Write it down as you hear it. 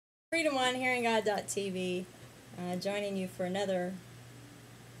Freedom One, hearingGod.tv, joining you for another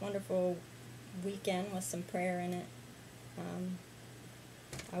wonderful weekend with some prayer in it.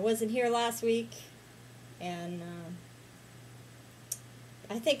 I wasn't here last week, and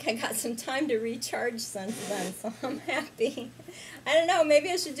I think I got some time to recharge since then, so I'm happy. I don't know, maybe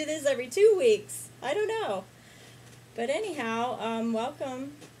I should do this every 2 weeks. I don't know. But anyhow,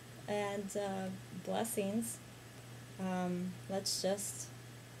 welcome and blessings. Let's just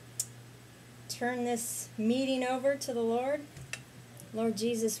turn this meeting over to the Lord. Lord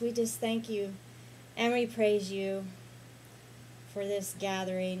Jesus, we just thank you and we praise you for this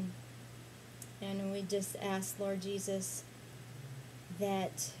gathering. And we just ask, Lord Jesus,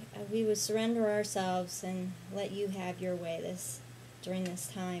 that we would surrender ourselves and let you have your way during this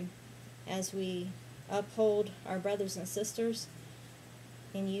time as we uphold our brothers and sisters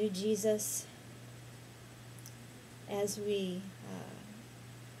in you, Jesus, as we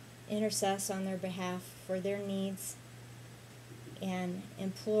intercess on their behalf for their needs and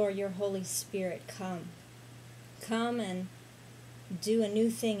implore your Holy Spirit, come and do a new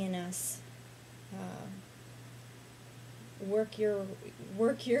thing in us. Work your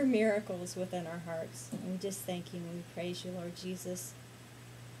miracles within our hearts. And we just thank you and we praise you, Lord Jesus.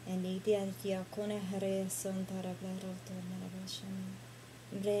 And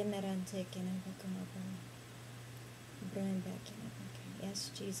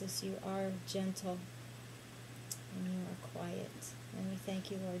yes, Jesus, you are gentle and you are quiet. And we thank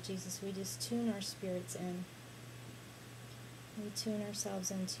you, Lord Jesus. We just tune our spirits in. We tune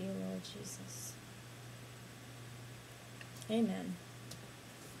ourselves into you, Lord Jesus. Amen.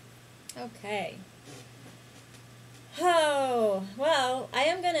 Okay. Oh, well, I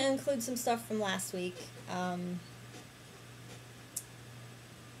am going to include some stuff from last week.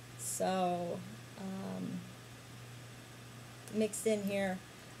 Mixed in here.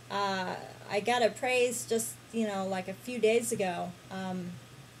 I got a praise just, like a few days ago.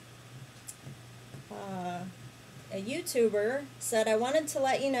 A YouTuber said, I wanted to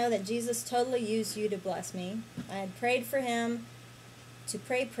let you know that Jesus totally used you to bless me. I had prayed for him to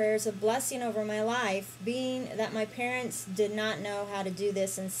pray prayers of blessing over my life, being that my parents did not know how to do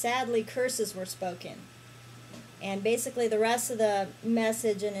this, and sadly curses were spoken. And basically the rest of the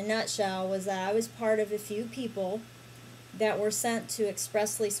message in a nutshell was that I was part of a few people that were sent to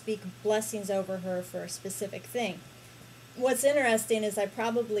expressly speak blessings over her for a specific thing. What's interesting is I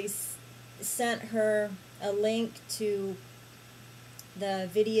probably sent her a link to the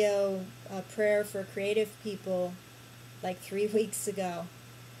video prayer for creative people like 3 weeks ago.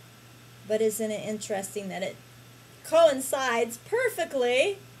 But isn't it interesting that it coincides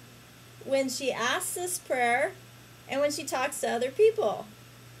perfectly when she asks this prayer and when she talks to other people?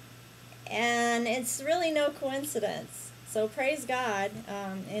 And it's really no coincidence. So praise God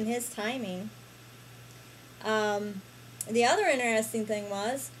in his timing. The other interesting thing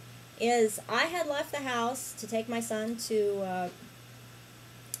is I had left the house to take my son to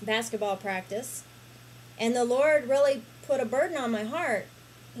basketball practice, and the Lord really put a burden on my heart.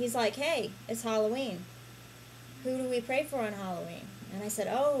 He's like, hey, it's Halloween. Who do we pray for on Halloween? And I said,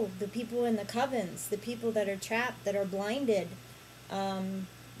 oh, the people in the covens, the people that are trapped, that are blinded,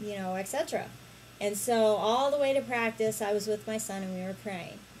 etc. And so all the way to practice, I was with my son and we were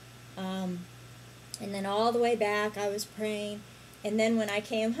praying. And then all the way back, I was praying. And then when I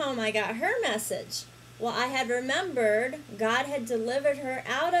came home, I got her message. Well, I had remembered God had delivered her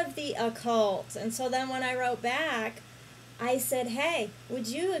out of the occult. And so then when I wrote back, I said, hey, would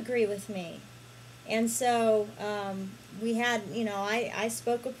you agree with me? And so we had, I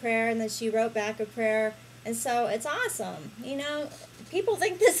spoke a prayer and then she wrote back a prayer. And so it's awesome. People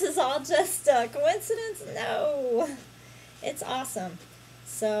think this is all just a coincidence. No, it's awesome.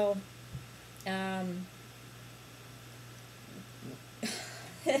 So, the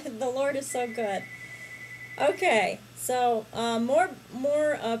Lord is so good. Okay, so more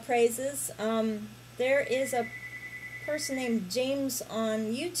praises. There is a person named James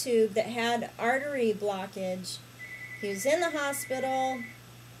on YouTube that had artery blockage. He was in the hospital.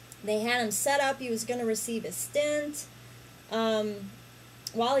 They had him set up. He was going to receive a stent.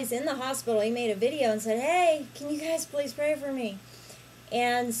 While he's in the hospital, he made a video and said, hey, can you guys please pray for me?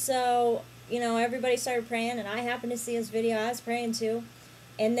 And so, everybody started praying, and I happened to see his video. I was praying too.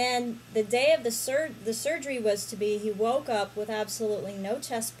 And then the day of the surgery was to be, he woke up with absolutely no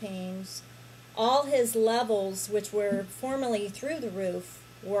chest pains. All his levels, which were formerly through the roof,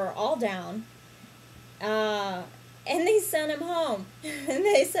 were all down. And they sent him home. And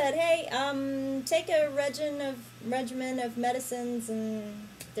they said, hey, take a regimen of medicines, and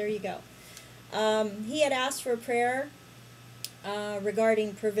there you go. He had asked for prayer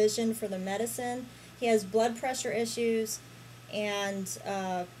regarding provision for the medicine. He has blood pressure issues and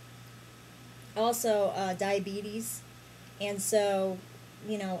also diabetes. And so,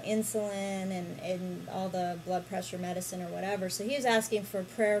 you know, insulin and all the blood pressure medicine or whatever. So he was asking for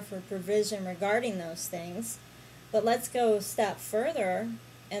prayer for provision regarding those things. But let's go a step further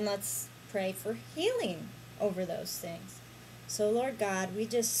and let's pray for healing over those things. So Lord God, we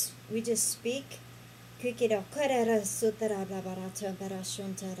just speak. We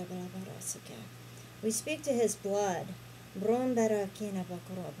speak to his blood. We speak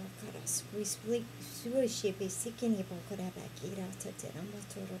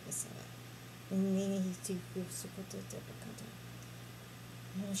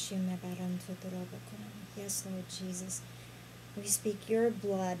yes, Lord Jesus. We speak your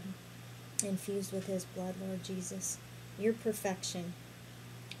blood infused with his blood, Lord Jesus. Your perfection.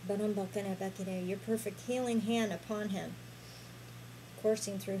 Your perfect healing hand upon him,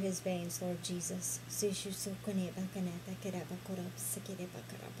 coursing through his veins, Lord Jesus.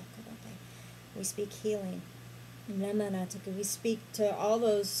 We speak healing. We speak to all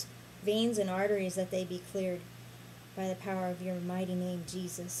those veins and arteries that they be cleared by the power of your mighty name,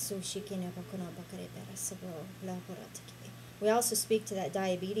 Jesus. We also speak to that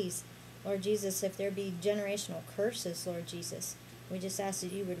diabetes, Lord Jesus, if there be generational curses, Lord Jesus. We just ask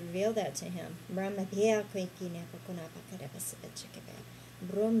that you would reveal that to him.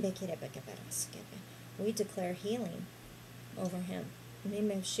 We declare healing over him.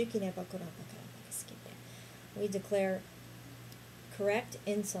 We declare correct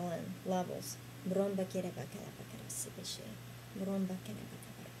insulin levels. We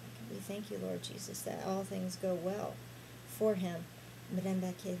thank you, Lord Jesus, that all things go well for him.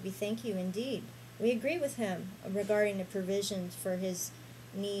 We thank you indeed. We agree with him regarding the provisions for his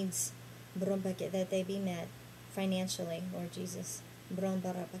needs, that they be met financially, Lord Jesus.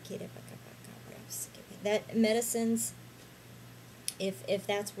 That medicines, if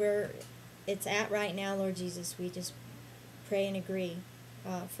that's where it's at right now, Lord Jesus, we just pray and agree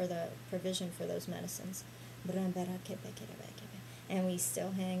for the provision for those medicines. And we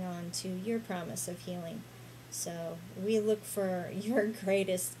still hang on to your promise of healing. So we look for your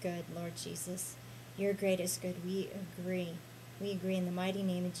greatest good, Lord Jesus. Your greatest good. We agree. We agree in the mighty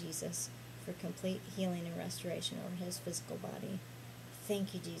name of Jesus for complete healing and restoration over his physical body.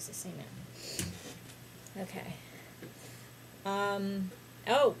 Thank you, Jesus. Amen. Okay.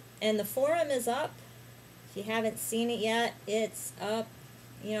 Oh, and the forum is up. If you haven't seen it yet, it's up.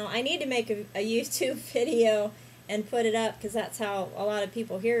 You know, I need to make a YouTube video and put it up because that's how a lot of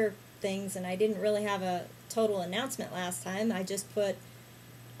people hear things, and I didn't really have a total announcement last time.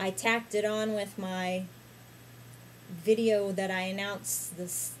 I tacked it on with my video that I announced the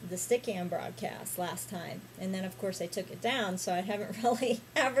Stickam broadcast last time, and then of course I took it down, so I haven't really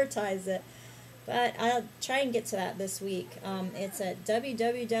advertised it, but I'll try and get to that this week. It's at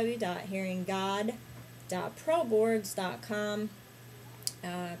www.hearinggod.proboards.com.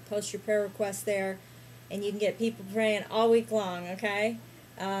 Post your prayer requests there, and you can get people praying all week long, okay?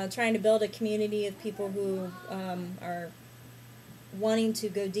 Trying to build a community of people who are wanting to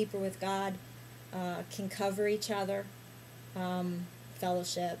go deeper with God, can cover each other,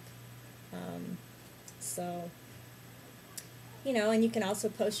 fellowship. So, you know, and you can also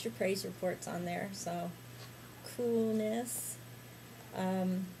post your praise reports on there. So, coolness.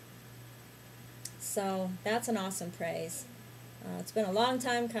 So, that's an awesome praise. It's been a long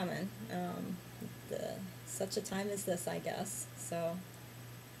time coming. Such a time as this, I guess. So,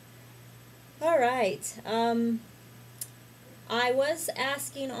 all right. I was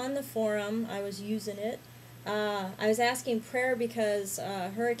asking on the forum, I was using it, I was asking prayer because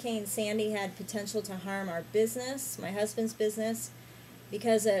Hurricane Sandy had potential to harm our business, my husband's business,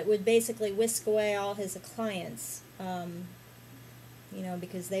 because it would basically whisk away all his clients, you know,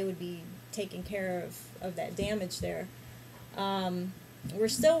 because they would be taking care of that damage there. We're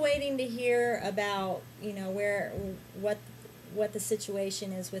still waiting to hear about, you know, what the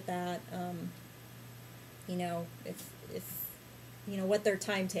situation is with that, you know, if you know what their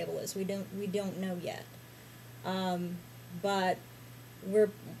timetable is. We don't know yet, but we're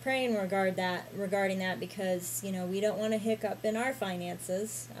praying regarding that because, you know, we don't want to hiccup in our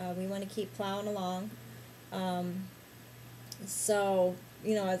finances. We want to keep plowing along. So,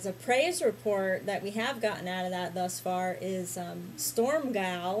 you know, as a praise report that we have gotten out of that thus far is Storm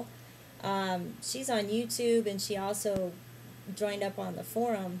Gal. She's on YouTube, and she also joined up on the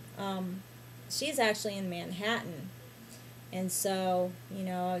forum. She's actually in Manhattan. And so, you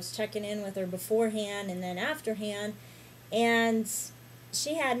know, I was checking in with her beforehand and then afterhand, and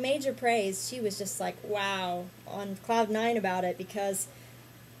she had major praise. She was just like, wow, on cloud 9 about it, because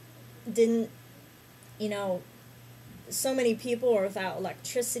didn't, you know, so many people are without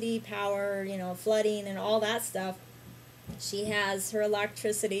electricity, power, you know, flooding and all that stuff. She has her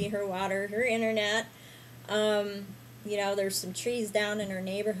electricity, her water, her internet. You know, there's some trees down in her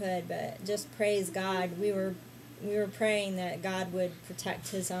neighborhood, but just praise God. We were praying that God would protect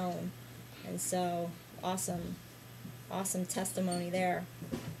his own. And so, awesome testimony there.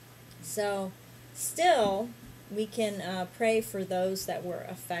 So, still, we can pray for those that were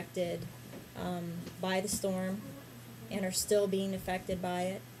affected by the storm and are still being affected by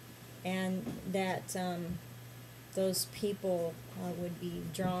it, and that those people would be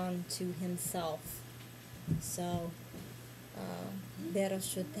drawn to himself. So,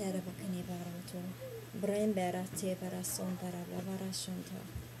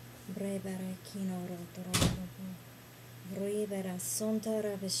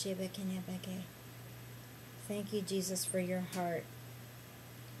 thank you, Jesus, for your heart.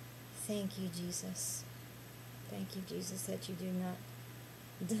 Thank you, Jesus. Thank you, Jesus, that you do not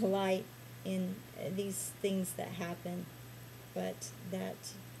delight in these things that happen, but that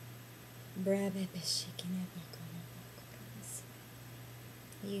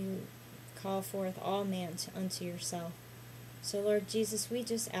you call forth all man unto yourself. So, Lord Jesus, we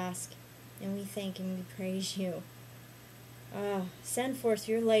just ask and we thank and we praise you. Send forth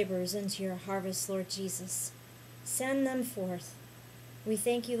your laborers into your harvest, Lord Jesus. Send them forth. We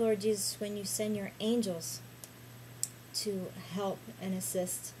thank you, Lord Jesus, when you send your angels to help and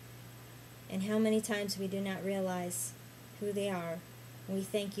assist. And how many times we do not realize who they are. We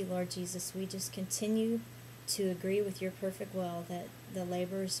thank you, Lord Jesus. We just continue to agree with your perfect will that the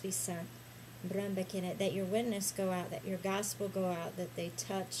laborers be sent. That your witness go out, that your gospel go out, that they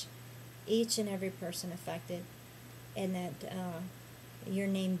touch each and every person affected, and that your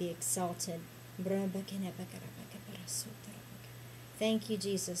name be exalted. Thank you,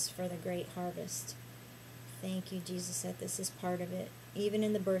 Jesus, for the great harvest. Thank you, Jesus, that this is part of it, even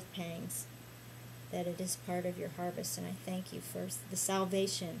in the birth pangs, that it is part of your harvest. And I thank you for the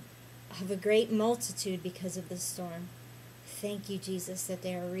salvation of a great multitude because of the storm. Thank you, Jesus, that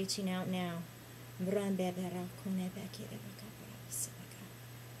they are reaching out now.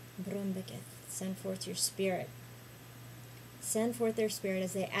 Send forth your spirit. Send forth their spirit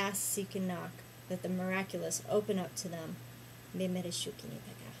as they ask, seek, and knock, that the miraculous open up to them.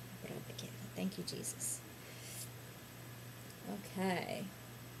 Thank you, Jesus. Okay.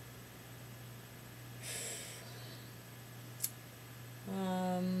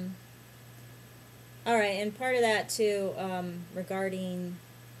 All right, and part of that too, regarding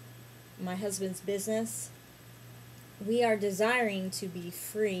my husband's business, we are desiring to be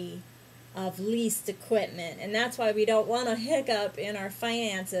free of leased equipment, and that's why we don't want a hiccup in our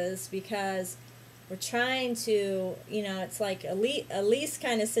finances, because we're trying to, you know, it's like a lease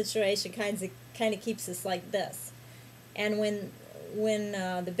kind of situation, kind of keeps us like this. And when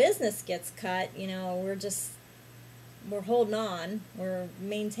the business gets cut, you know, we're holding on, we're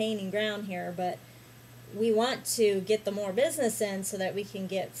maintaining ground here, but we want to get the more business in so that we can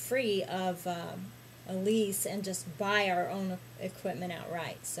get free of a lease and just buy our own equipment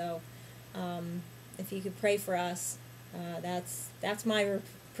outright. So if you could pray for us, that's my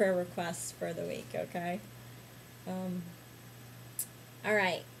prayer request for the week, okay? All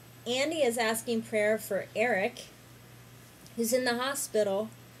right. Andy is asking prayer for Erik, who's in the hospital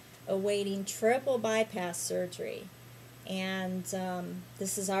awaiting triple bypass surgery. And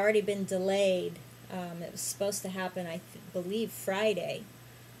this has already been delayed. It was supposed to happen, I believe, Friday.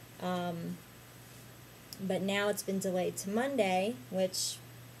 But now it's been delayed to Monday, which,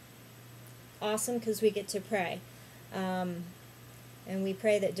 awesome, because we get to pray. And we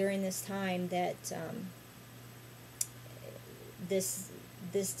pray that during this time that this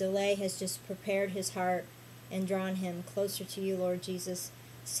delay has just prepared his heart and drawn him closer to you, Lord Jesus.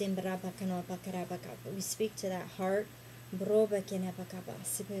 We speak to that heart. We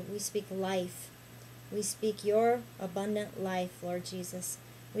speak life. We speak your abundant life, Lord Jesus.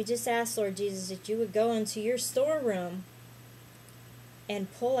 We just ask, Lord Jesus, that you would go into your storeroom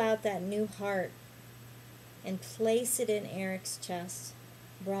and pull out that new heart and place it in Erik's chest.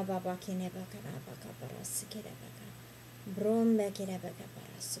 That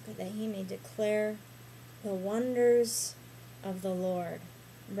he may declare the wonders of the Lord.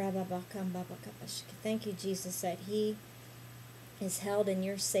 Thank you, Jesus, that he is held in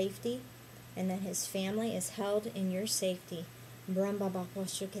your safety and that his family is held in your safety. Thank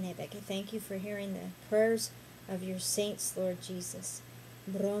you for hearing the prayers of your saints, Lord Jesus.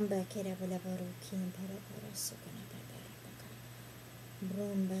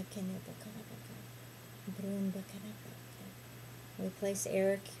 We place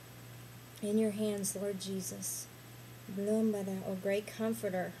Eric in your hands, Lord Jesus. O great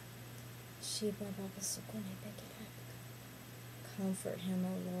comforter. Comfort him,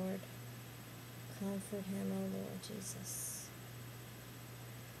 O Lord. Comfort him, O Lord Jesus.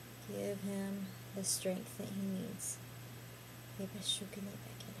 Give him the strength that he needs.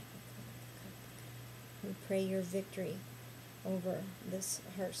 We pray your victory over this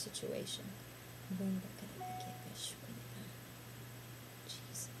heart situation.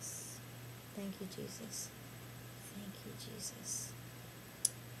 Jesus. Thank you, Jesus. Thank you, Jesus.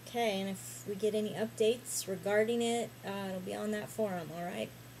 Okay, and if we get any updates regarding it, it'll be on that forum, all right?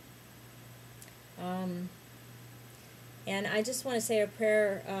 And I just want to say a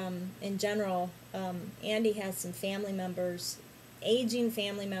prayer in general. Andy has some family members, aging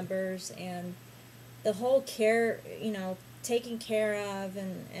family members, and the whole care, taking care of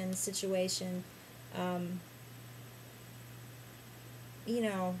and situation, and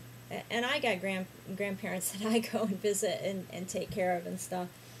I got grandparents that I go and visit and take care of and stuff.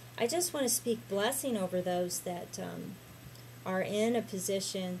 I just want to speak blessing over those that are in a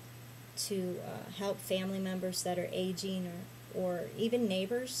position to help family members that are aging or even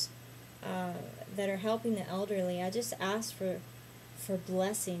neighbors that are helping the elderly. I just ask for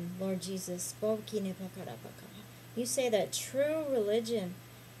blessing, Lord Jesus. You say that true religion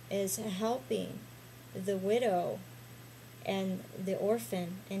is helping the widow and the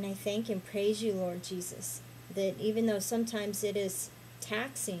orphan, and I thank and praise you, Lord Jesus, that even though sometimes it is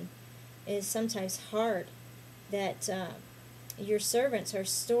taxing, it is sometimes hard, that your servants are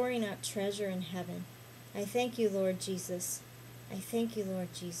storing up treasure in heaven. I thank you, Lord Jesus. I thank you,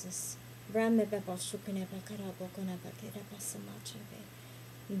 Lord Jesus. I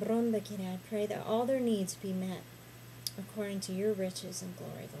pray that all their needs be met according to your riches and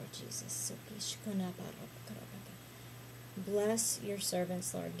glory, Lord Jesus. Bless your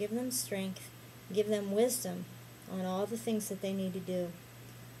servants, Lord. Give them strength. Give them wisdom on all the things that they need to do.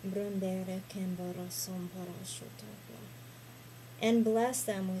 And bless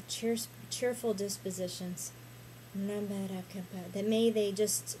them with cheerful dispositions. That may they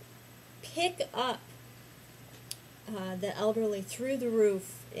just pick up the elderly through the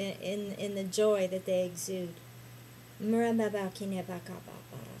roof in the joy that they exude.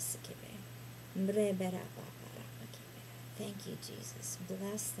 Thank you, Jesus.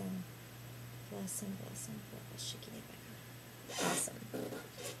 Bless them. Bless them, bless them. Awesome.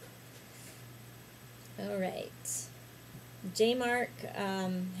 All right. J. Mark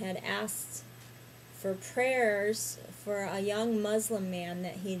had asked for prayers for a young Muslim man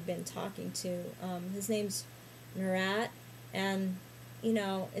that he'd been talking to. His name's Murat, and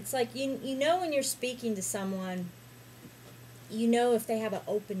it's like you know when you're speaking to someone, you know if they have an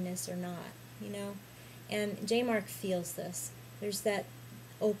openness or not, and J. Mark feels this. There's that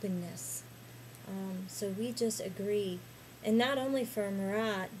openness. So we just agree, and not only for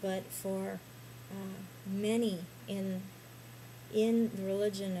Murat, but for many in the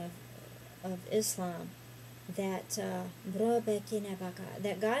religion of Islam, that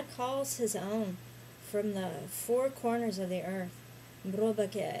God calls his own from the four corners of the earth.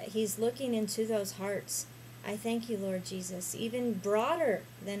 He's looking into those hearts. I thank you, Lord Jesus. Even broader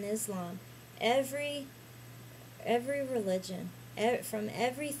than Islam, every religion, from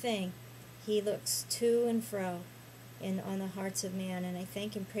everything, he looks to and fro on the hearts of man. And I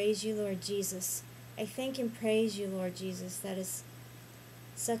thank and praise you, Lord Jesus. I thank and praise you, Lord Jesus. That is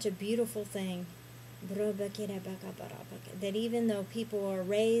such a beautiful thing. That even though people are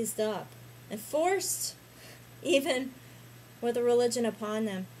raised up and forced, even with a religion upon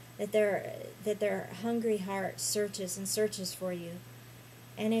them, that their hungry heart searches and searches for you.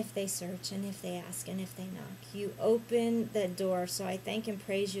 And if they search, and if they ask, and if they knock, you open that door. So I thank and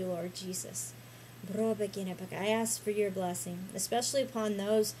praise you, Lord Jesus. I ask for your blessing, especially upon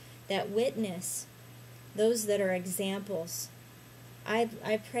those that witness, those that are examples.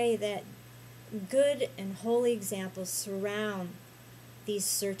 I pray that good and holy examples surround these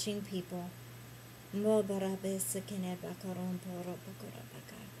searching people. Bless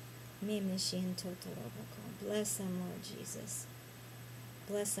them, Lord Jesus.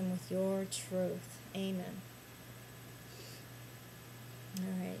 Bless them with your truth. Amen.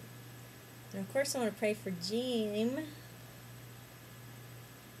 All right. And of course I want to pray for Jim,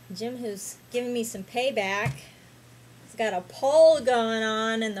 who's giving me some payback. He's got a poll going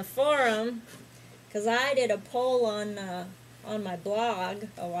on in the forum, because I did a poll on my blog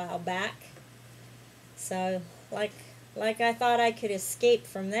a while back. So, like I thought I could escape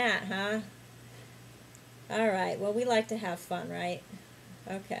from that, huh? All right. Well, we like to have fun, right?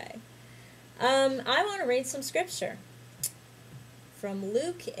 Okay. I want to read some scripture from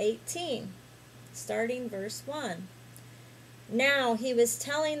Luke 18, starting verse 1. Now he was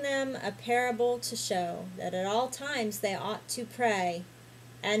telling them a parable to show that at all times they ought to pray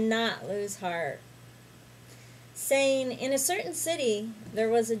and not lose heart, saying, in a certain city there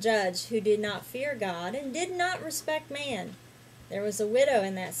was a judge who did not fear God and did not respect man. There was a widow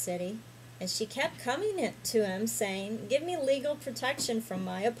in that city, and she kept coming to him, saying, give me legal protection from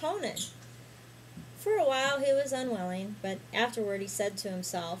my opponent. For a while he was unwilling, but afterward he said to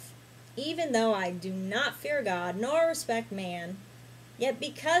himself, even though I do not fear God nor respect man, yet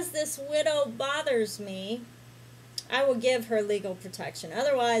because this widow bothers me, I will give her legal protection.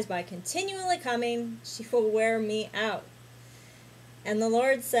 Otherwise, by continually coming, she will wear me out. And the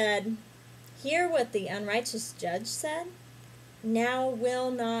Lord said, hear what the unrighteous judge said. Now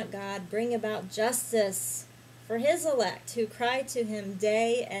will not God bring about justice for his elect who cry to him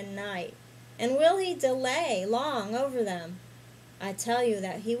day and night? And will he delay long over them? I tell you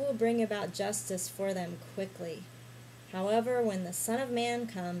that he will bring about justice for them quickly. However, when the Son of Man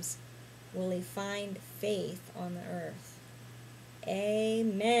comes, will he find faith on the earth?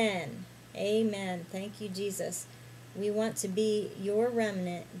 Amen. Amen. Thank you, Jesus. We want to be your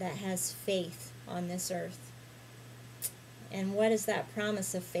remnant that has faith on this earth. And what is that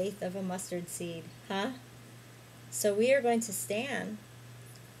promise of faith of a mustard seed? Huh? So we are going to stand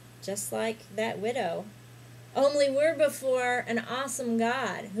just like that widow. Only we're before an awesome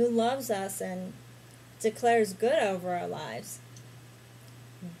God who loves us and declares good over our lives.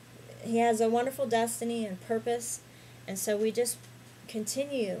 He has a wonderful destiny and purpose, and so we just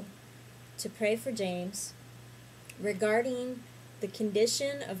continue to pray for James regarding the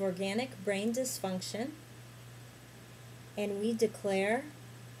condition of organic brain dysfunction, and we declare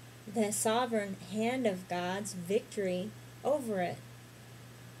the sovereign hand of God's victory over it.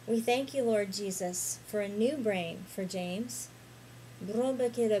 We thank you, Lord Jesus, for a new brain for James. With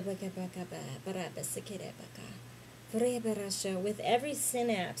every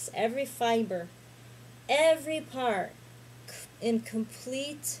synapse, every fiber, every part in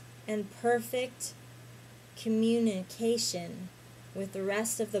complete and perfect communication with the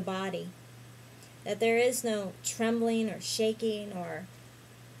rest of the body. That there is no trembling or shaking or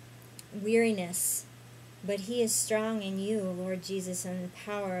weariness, but he is strong in you, Lord Jesus, and the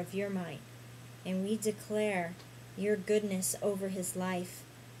power of your might. And we declare your goodness over his life,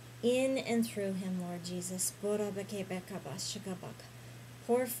 in and through him, Lord Jesus. Pour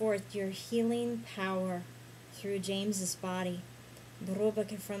forth your healing power through James's body,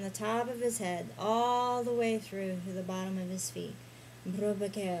 from the top of his head all the way through to the bottom of his feet.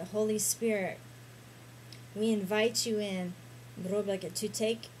 Holy Spirit, we invite you in to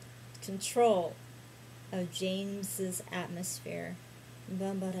take control of James's atmosphere.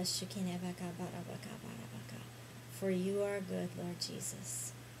 For you are good, Lord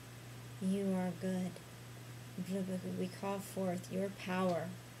Jesus. You are good. We call forth your power,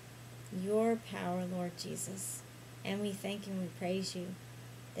 Lord Jesus. And we thank and we praise you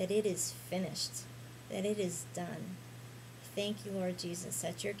that it is finished, that it is done. Thank you, Lord Jesus,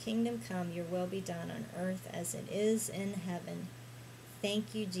 that your kingdom come, your will be done on earth as it is in heaven.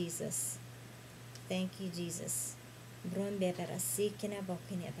 Thank you, Jesus. Thank you, Jesus.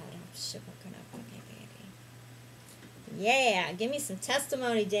 Yeah, give me some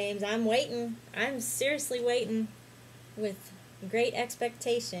testimony, James. I'm waiting. I'm seriously waiting with great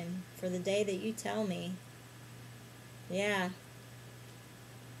expectation for the day that you tell me. Yeah.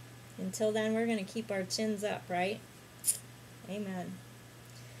 Until then, we're going to keep our chins up, right? Amen.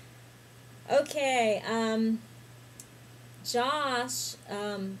 Okay, Josh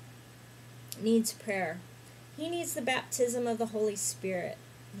needs prayer. He needs the baptism of the Holy Spirit.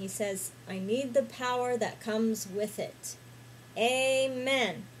 He says, I need the power that comes with it.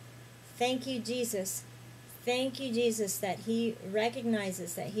 Amen. Thank you, Jesus. Thank you, Jesus, that he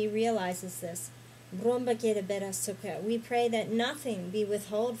recognizes, that he realizes this. We pray that nothing be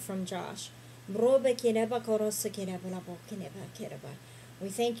withheld from Josh. We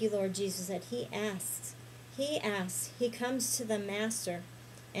thank you, Lord Jesus, that he asks, he comes to the Master,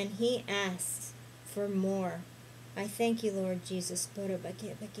 and he asks for more. I thank you, Lord Jesus.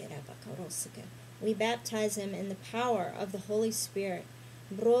 We baptize him in the power of the Holy Spirit.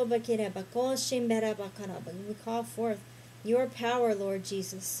 We call forth your power, Lord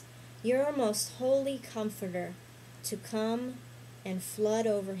Jesus, your most holy comforter, to come and flood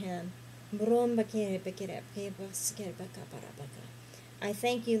over him. I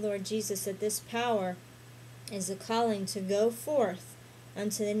thank you, Lord Jesus, that this power is a calling to go forth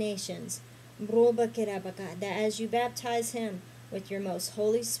unto the nations. That as you baptize him, with your most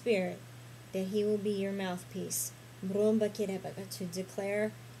Holy Spirit, that he will be your mouthpiece to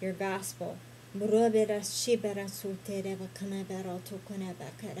declare your gospel. Thank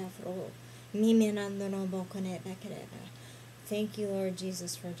you, Lord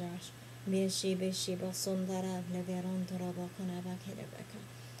Jesus, for Josh.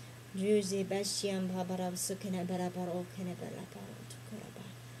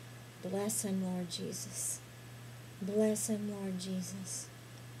 Bless him, Lord Jesus. Bless him, Lord Jesus,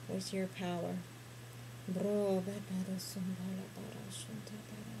 with your power. Thank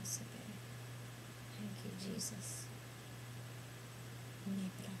you, Jesus.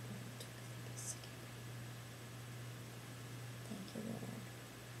 Thank you, Lord.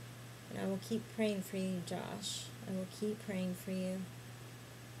 And I will keep praying for you, Josh. I will keep praying for you.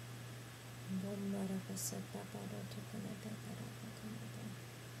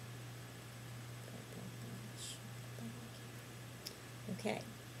 Okay.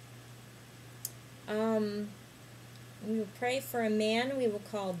 We will pray for a man we will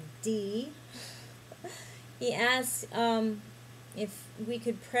call D. He asked if we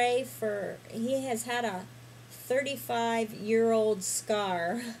could pray for, he has had a 35-year-old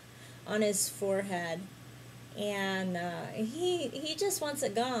scar on his forehead, and he just wants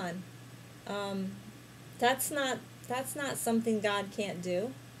it gone. That's not something God can't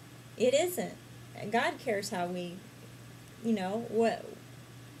do. It isn't. God cares how we,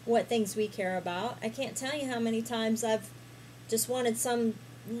 what things we care about. I can't tell you how many times I've just wanted some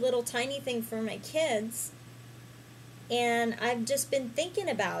little tiny thing for my kids, and I've just been thinking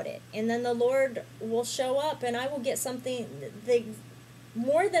about it, and then the Lord will show up and I will get something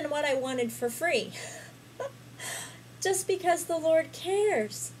more than what I wanted for free. Just because the Lord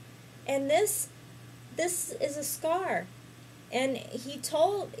cares. And this is a scar. And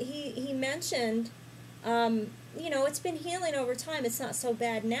he mentioned, it's been healing over time. It's not so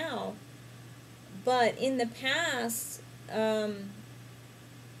bad now. But in the past, that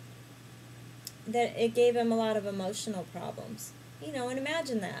it gave him a lot of emotional problems. And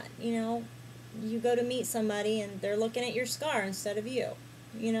imagine that, you go to meet somebody and they're looking at your scar instead of you,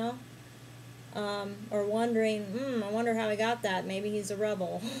 or wondering, I wonder how he got that. Maybe he's a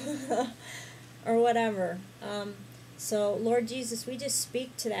rebel or whatever. So, Lord Jesus, we just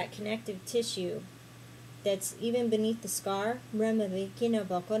speak to that connective tissue that's even beneath the scar. We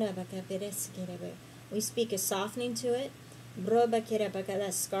speak a softening to it.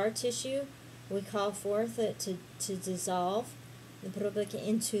 That scar tissue, we call forth it to dissolve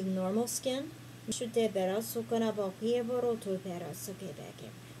into normal skin.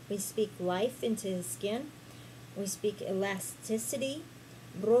 We speak life into his skin. We speak elasticity.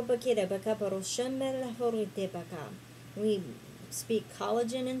 We speak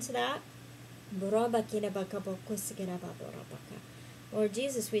collagen into that. Lord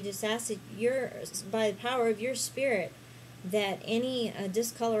Jesus, we just ask that by the power of your Spirit, that any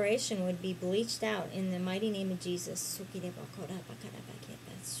discoloration would be bleached out in the mighty name of Jesus.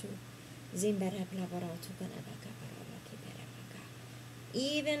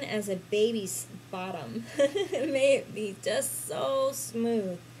 Even as a baby's bottom, may it be just so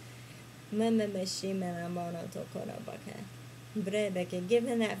smooth. Give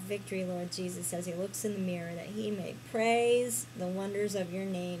him that victory, Lord Jesus, as he looks in the mirror, that he may praise the wonders of your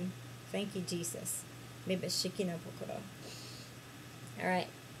name. Thank you, Jesus. All right.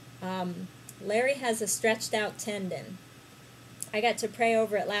 Larry has a stretched out tendon. I got to pray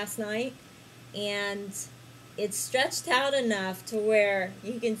over it last night, and it's stretched out enough to where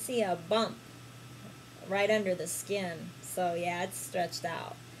you can see a bump right under the skin. So yeah, it's stretched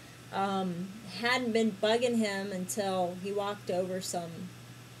out. Hadn't been bugging him until he walked over some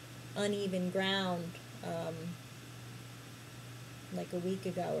uneven ground like a week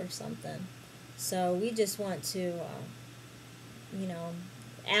ago or something. So we just want to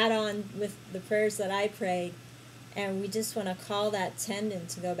add on with the prayers that I prayed, and we just want to call that tendon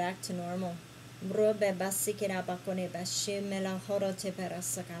to go back to normal.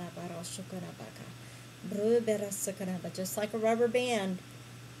 Just like a rubber band,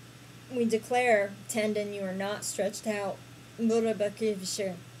 we declare, tendon, you are not stretched out, that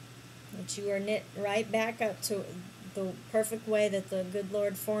you are knit right back up to the perfect way that the good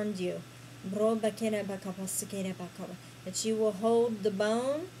Lord formed you. That you will hold the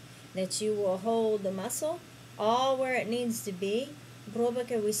bone, that you will hold the muscle, all where it needs to be.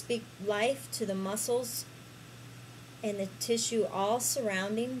 We speak life to the muscles and the tissue all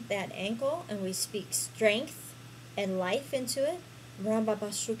surrounding that ankle, and we speak strength and life into it.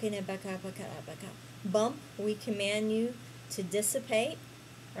 Bump, we command you to dissipate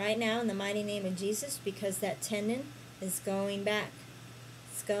right now in the mighty name of Jesus, because that tendon is going back.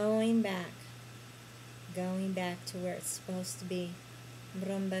 It's going back. Going back to where it's supposed to be.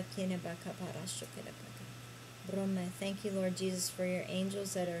 Brahma, thank you, Lord Jesus, for your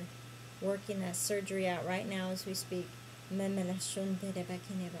angels that are working that surgery out right now as we speak.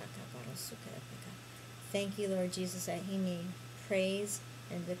 Thank you, Lord Jesus, that he may praise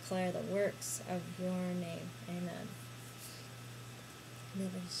and declare the works of your name. Amen.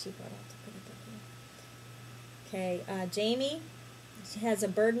 Okay, Jamie has a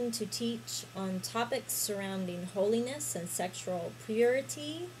burden to teach on topics surrounding holiness and sexual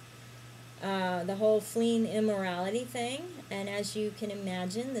purity, the whole fleeing immorality thing. And as you can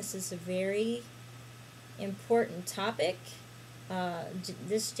imagine, this is a very important topic.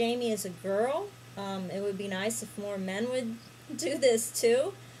 This Jamie is a girl. It would be nice if more men would do this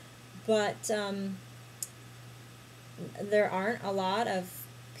too, but there aren't a lot of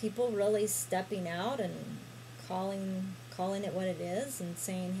people really stepping out and calling it what it is and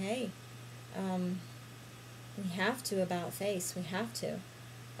saying, hey, we have to about face. We have to.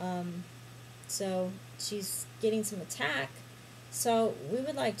 So she's getting some attack. So we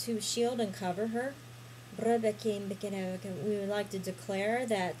would like to shield and cover her. We would like to declare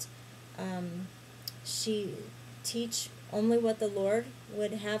that she teach only what the Lord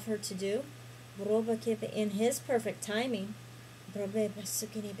would have her to do in his perfect timing,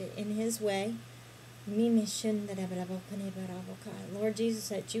 in his way. Lord Jesus,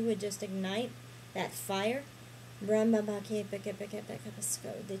 that you would just ignite that fire, that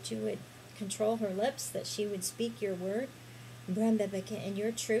you would control her lips, that she would speak your word and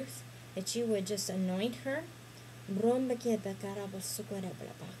your truth, that you would just anoint her.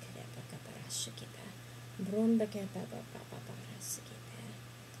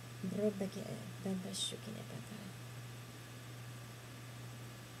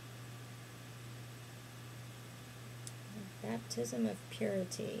 Baptism of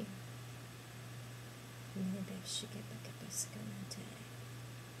purity.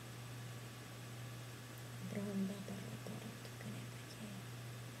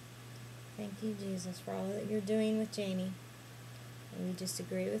 Thank you, Jesus, for all that you're doing with Jamie. And we just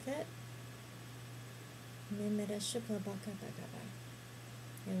agree with it.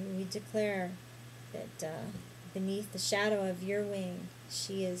 And we declare that beneath the shadow of your wing,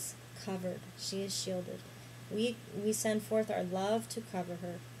 she is covered. She is shielded. We send forth our love to cover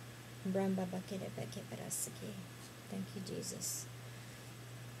her. Thank you, Jesus.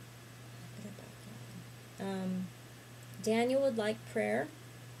 Daniel would like prayer.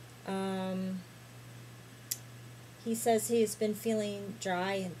 He says he has been feeling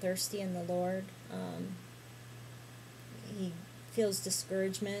dry and thirsty in the Lord. He feels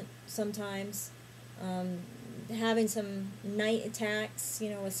discouragement sometimes. Having some night attacks,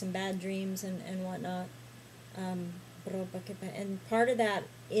 with some bad dreams and whatnot. And part of that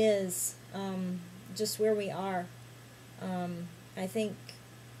is just where we are. I think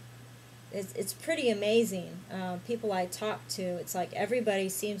it's pretty amazing. People I talk to, it's like everybody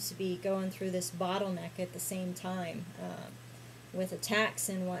seems to be going through this bottleneck at the same time with attacks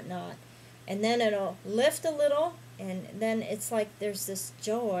and whatnot. And then it'll lift a little, and then it's like there's this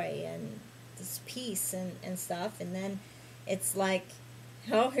joy and this peace and stuff. And then it's like,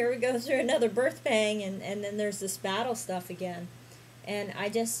 oh, here we go through another birth pang, and then there's this battle stuff again. And I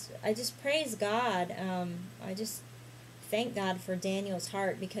just praise God. I just thank God for Daniel's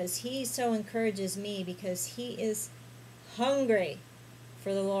heart, because he so encourages me, because he is hungry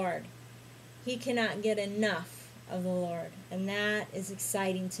for the Lord. He cannot get enough of the Lord, and that is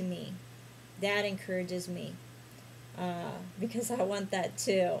exciting to me. That encourages me, because I want that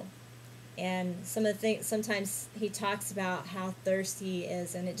too. And some of the things, sometimes he talks about how thirsty he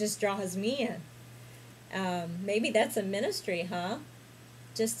is, and it just draws me in. Maybe that's a ministry, huh?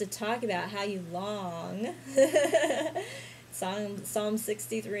 Just to talk about how you long. Psalm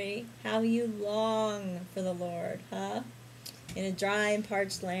 63, how you long for the Lord, huh? In a dry and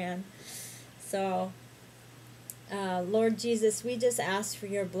parched land. So, Lord Jesus, we just ask for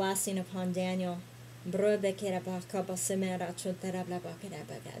your blessing upon Daniel. That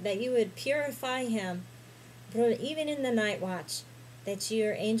you would purify him, even in the night watch, that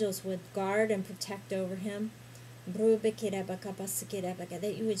your angels would guard and protect over him,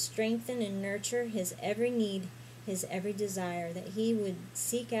 that you would strengthen and nurture his every need, his every desire, that he would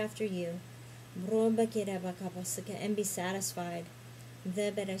seek after you and be satisfied,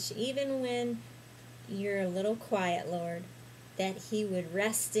 even when you're a little quiet, Lord, that he would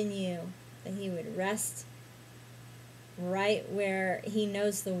rest in you, that he would rest right where he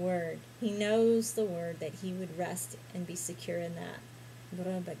knows the word. He knows the word, that he would rest and be secure in that.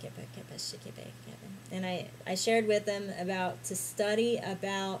 And I shared with them about to study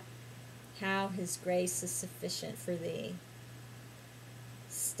about how His grace is sufficient for thee.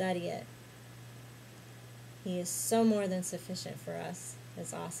 Study it. He is so more than sufficient for us.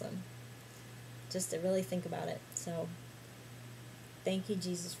 It's awesome. Just to really think about it. So, thank you,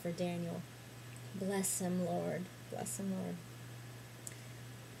 Jesus, for Daniel. Bless him, Lord. Bless him, Lord.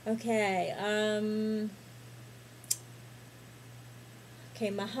 Okay.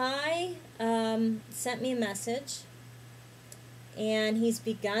 Mahai sent me a message, and he's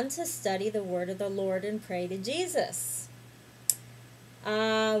begun to study the word of the Lord and pray to Jesus.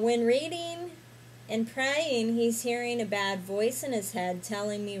 When reading and praying, he's hearing a bad voice in his head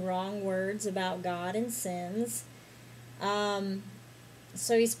telling me wrong words about God and sins.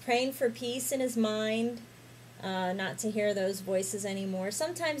 So he's praying for peace in his mind, not to hear those voices anymore.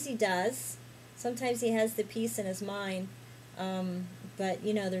 Sometimes he does. Sometimes he has the peace in his mind. But,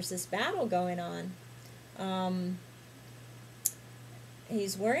 there's this battle going on.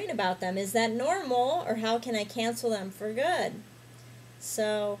 He's worrying about them. Is that normal, or how can I cancel them for good?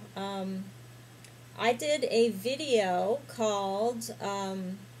 So, I did a video called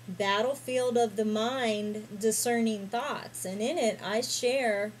Battlefield of the Mind, Discerning Thoughts. And in it, I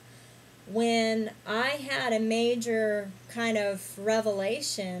share when I had a major kind of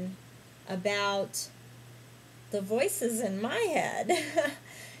revelation about the voices in my head.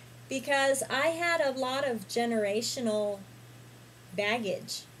 Because I had a lot of generational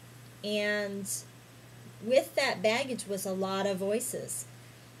baggage. And with that baggage was a lot of voices.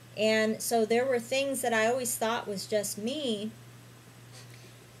 And so there were things that I always thought was just me,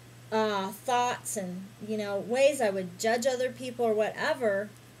 thoughts and, ways I would judge other people or whatever.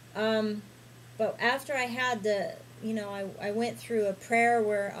 But after I had I went through a prayer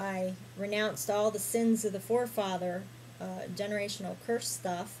where I renounced all the sins of the forefather, generational curse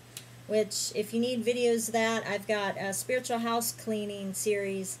stuff, which if you need videos of that, I've got a spiritual house cleaning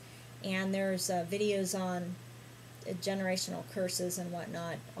series, and there's videos on generational curses and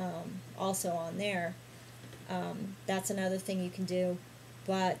whatnot also on there. That's another thing you can do.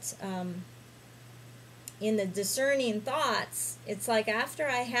 But in the discerning thoughts, it's like after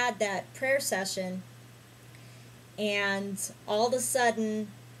I had that prayer session, and all of a sudden,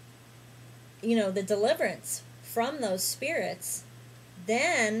 the deliverance from those spirits,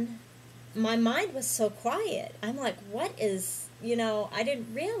 then my mind was so quiet. I'm like, what is, I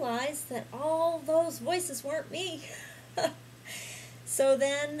didn't realize that all those voices weren't me. So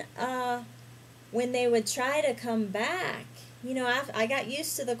then, when they would try to come back, I got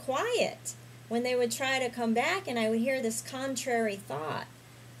used to the quiet. When they would try to come back and I would hear this contrary thought,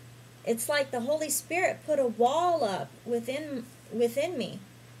 it's like the Holy Spirit put a wall up within me.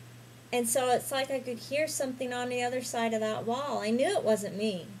 And so it's like I could hear something on the other side of that wall. I knew it wasn't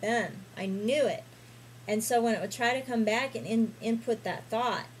me then. I knew it. And so when it would try to come back and input that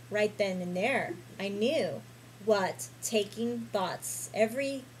thought right then and there, I knew what taking thoughts,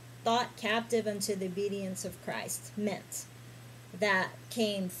 every thought captive unto the obedience of Christ meant. That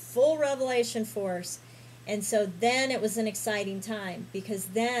came full revelation force. And so then it was an exciting time, because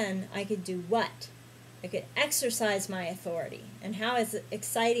then I could do what? I could exercise my authority. And how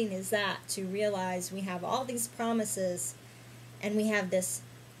exciting is that, to realize we have all these promises, and we have this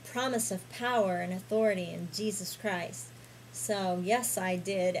promise of power and authority in Jesus Christ. So yes, I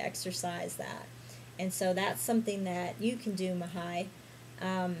did exercise that. And so that's something that you can do, Mahai,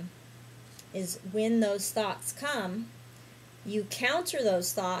 is when those thoughts come, you counter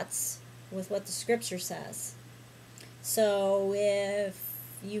those thoughts with what the scripture says. So if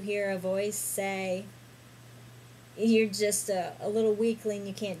you hear a voice say, you're just a little weakling,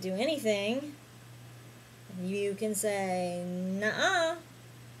 you can't do anything, you can say, nuh-uh,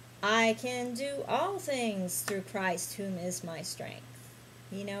 I can do all things through Christ whom is my strength.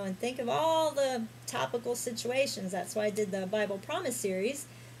 And think of all the topical situations. That's why I did the Bible Promise series,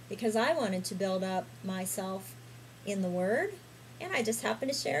 because I wanted to build up myself in the Word, and I just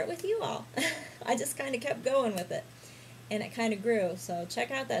happened to share it with you all. I just kind of kept going with it, and it kind of grew. So check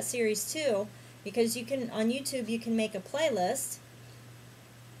out that series too, because you can, on YouTube, you can make a playlist,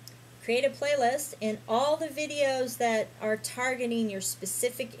 create a playlist, and all the videos that are targeting your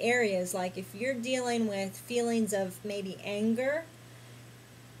specific areas, like if you're dealing with feelings of maybe anger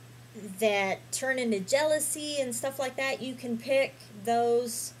that turn into jealousy and stuff like that, you can pick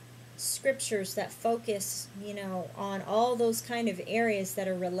those scriptures that focus, on all those kind of areas that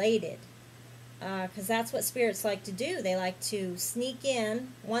are related. Because that's what spirits like to do. They like to sneak in.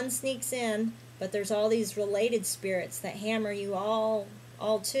 One sneaks in, but there's all these related spirits that hammer you all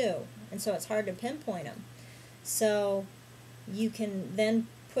too. And so it's hard to pinpoint them. So You can then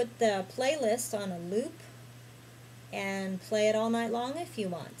put the playlist on a loop and play it all night long if you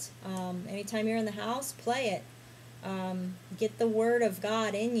want. Anytime you're in the house, play it. Get the Word of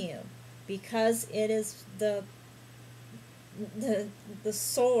God in you, because it is the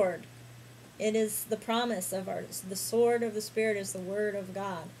sword. It is the promise of the sword of the Spirit is the Word of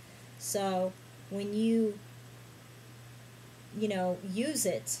God. So when you use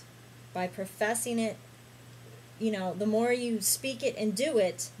it by professing it, the more you speak it and do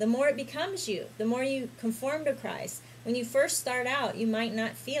it, the more it becomes you, the more you conform to Christ. When you first start out, you might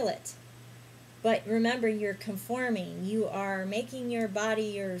not feel it. But remember, you're conforming. You are making your body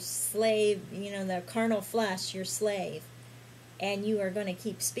your slave, the carnal flesh, your slave. And you are going to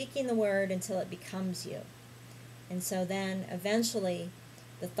keep speaking the word until it becomes you. And so then eventually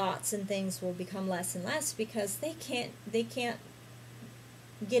the thoughts and things will become less and less, because they can't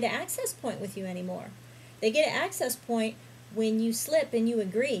get an access point with you anymore. They get an access point when you slip and you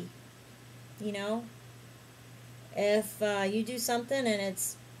agree. If you do something and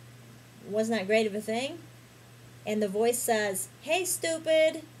wasn't that great of a thing, and the voice says, "Hey,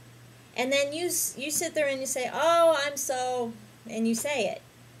 stupid," and then you sit there and you say, "Oh, I'm so," and you say it.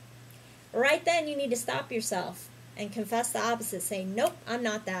 Right then you need to stop yourself and confess the opposite. Say, "Nope, I'm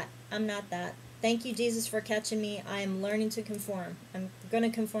not that. I'm not that. Thank you, Jesus, for catching me. I am learning to conform. I'm going to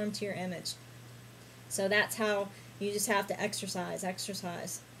conform to your image." So that's how you just have to exercise,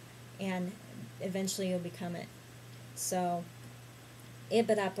 and eventually you'll become it. So, I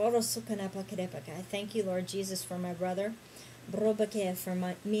thank you, Lord Jesus, for my brother, for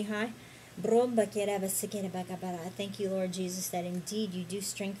Mihai. I thank you, Lord Jesus, that indeed you do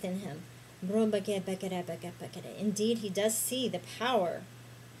strengthen him. Indeed, he does see the power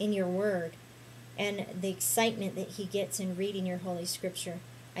in your word and the excitement that he gets in reading your Holy Scripture.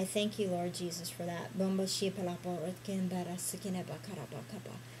 I thank you, Lord Jesus, for that.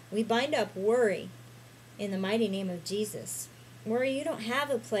 We bind up worry in the mighty name of Jesus. Worry, you don't have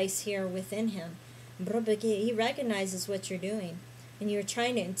a place here within him. He recognizes what you're doing, and you're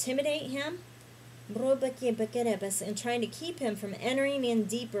trying to intimidate him and trying to keep him from entering in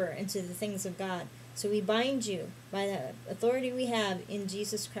deeper into the things of God. So we bind you by the authority we have in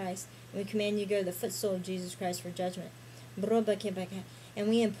Jesus Christ, and we command you to go to the footstool of Jesus Christ for judgment. And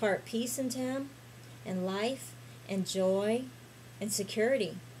we impart peace into him, and life, and joy, and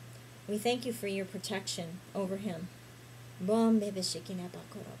security. We thank you for your protection over him.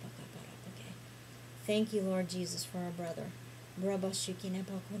 Thank you, Lord Jesus, for our brother.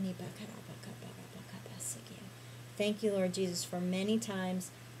 Thank you, Lord Jesus, for many times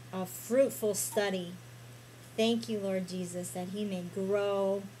of fruitful study. Thank you, Lord Jesus, that he may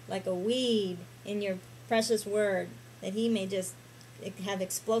grow like a weed in your precious word, that he may just have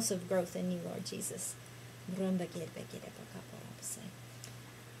explosive growth in you, Lord Jesus.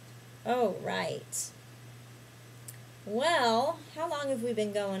 Oh, right. Well, how long have we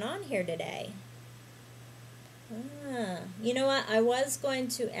been going on here today? You know what? I was going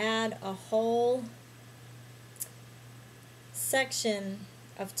to add a whole section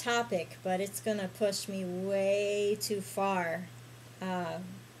of topic, but it's going to push me way too far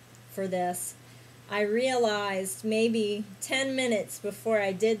for this. I realized maybe 10 minutes before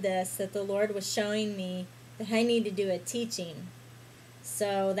I did this that the Lord was showing me that I need to do a teaching.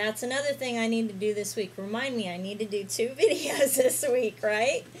 So that's another thing I need to do this week. Remind me, I need to do 2 videos this week,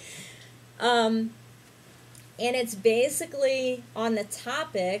 right? And it's basically on the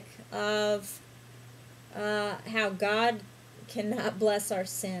topic of how God cannot bless our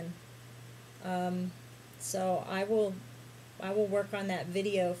sin. So I will work on that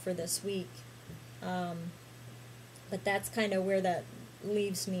video for this week. But that's kind of where that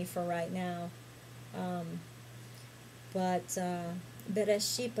leaves me for right now.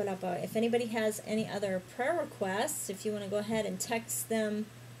 If anybody has any other prayer requests, if you want to go ahead and text them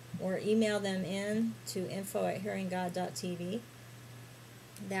or email them in to info@hearinggod.tv,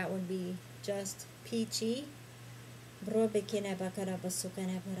 that would be just peachy. Okay.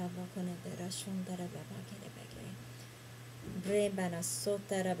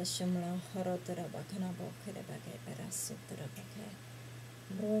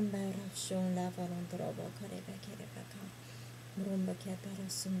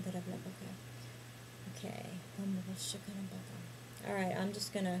 All right, I'm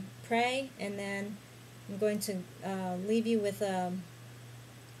just going to pray, and then I'm going to leave you with a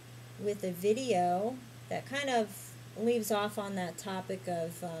video that kind of leaves off on that topic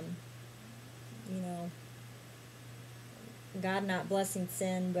of, God not blessing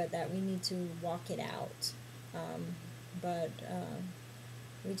sin, but that we need to walk it out.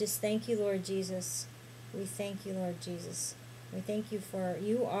 We just thank you, Lord Jesus. We thank you, Lord Jesus, We thank you for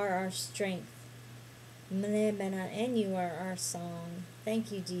you are our strength. And you are our song.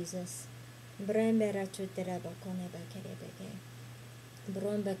 Thank you, Jesus. And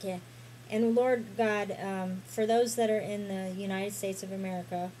Lord God, for those that are in the United States of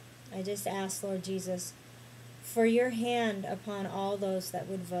America, I just ask, Lord Jesus, for your hand upon all those that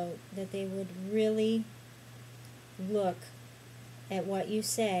would vote, that they would really look at what you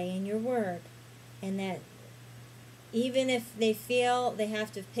say in your word, and that even if they feel they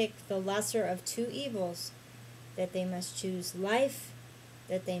have to pick the lesser of two evils, that they must choose life,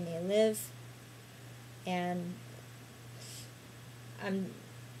 that they may live. And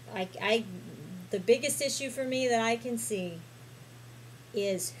the biggest issue for me that I can see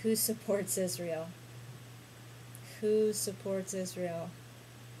is who supports Israel. Who supports Israel?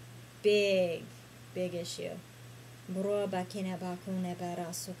 Big issue. And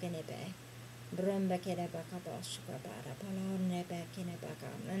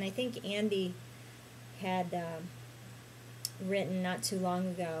I think Andy had written not too long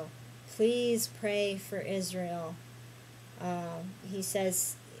ago, please pray for Israel. He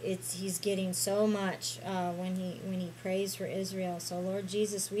says he's getting so much when he prays for Israel. So Lord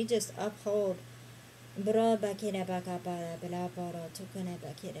Jesus, we just uphold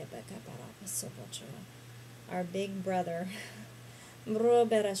our big brother.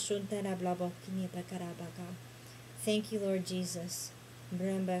 Thank you, Lord Jesus.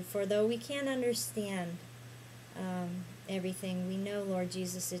 For though we can't understand everything, we know, Lord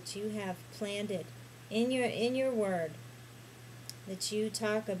Jesus, that you have planted in your word, that you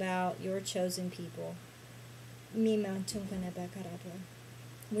talk about your chosen people. We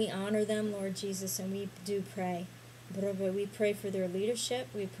honor them, Lord Jesus, and we do pray. We pray for their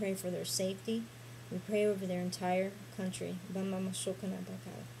leadership. We pray for their safety. We pray over their entire country. I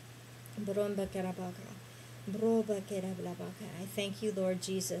thank you, Lord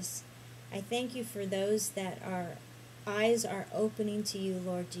Jesus. I thank you for those that our eyes are opening to you,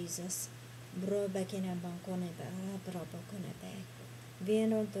 Lord Jesus.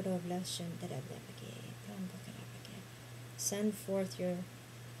 Send forth your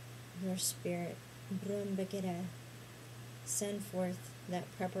spirit. Send forth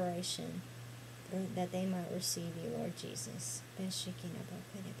that preparation that they might receive you, Lord Jesus. Thank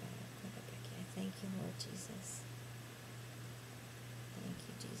you, Lord Jesus. Thank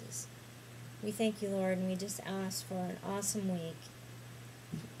you, Jesus. We thank you, Lord, and we just ask for an awesome week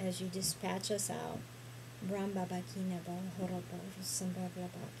as you dispatch us out.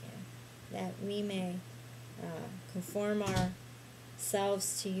 That we may conform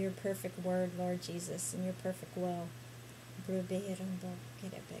ourselves to your perfect word, Lord Jesus, and your perfect will.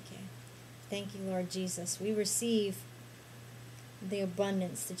 Thank you, Lord Jesus. We receive the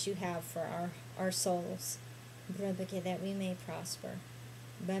abundance that you have for our souls, that we may prosper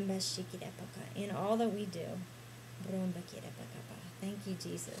in all that we do. Thank you,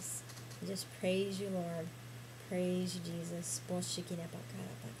 Jesus. I just praise you, Lord. Praise you, Jesus.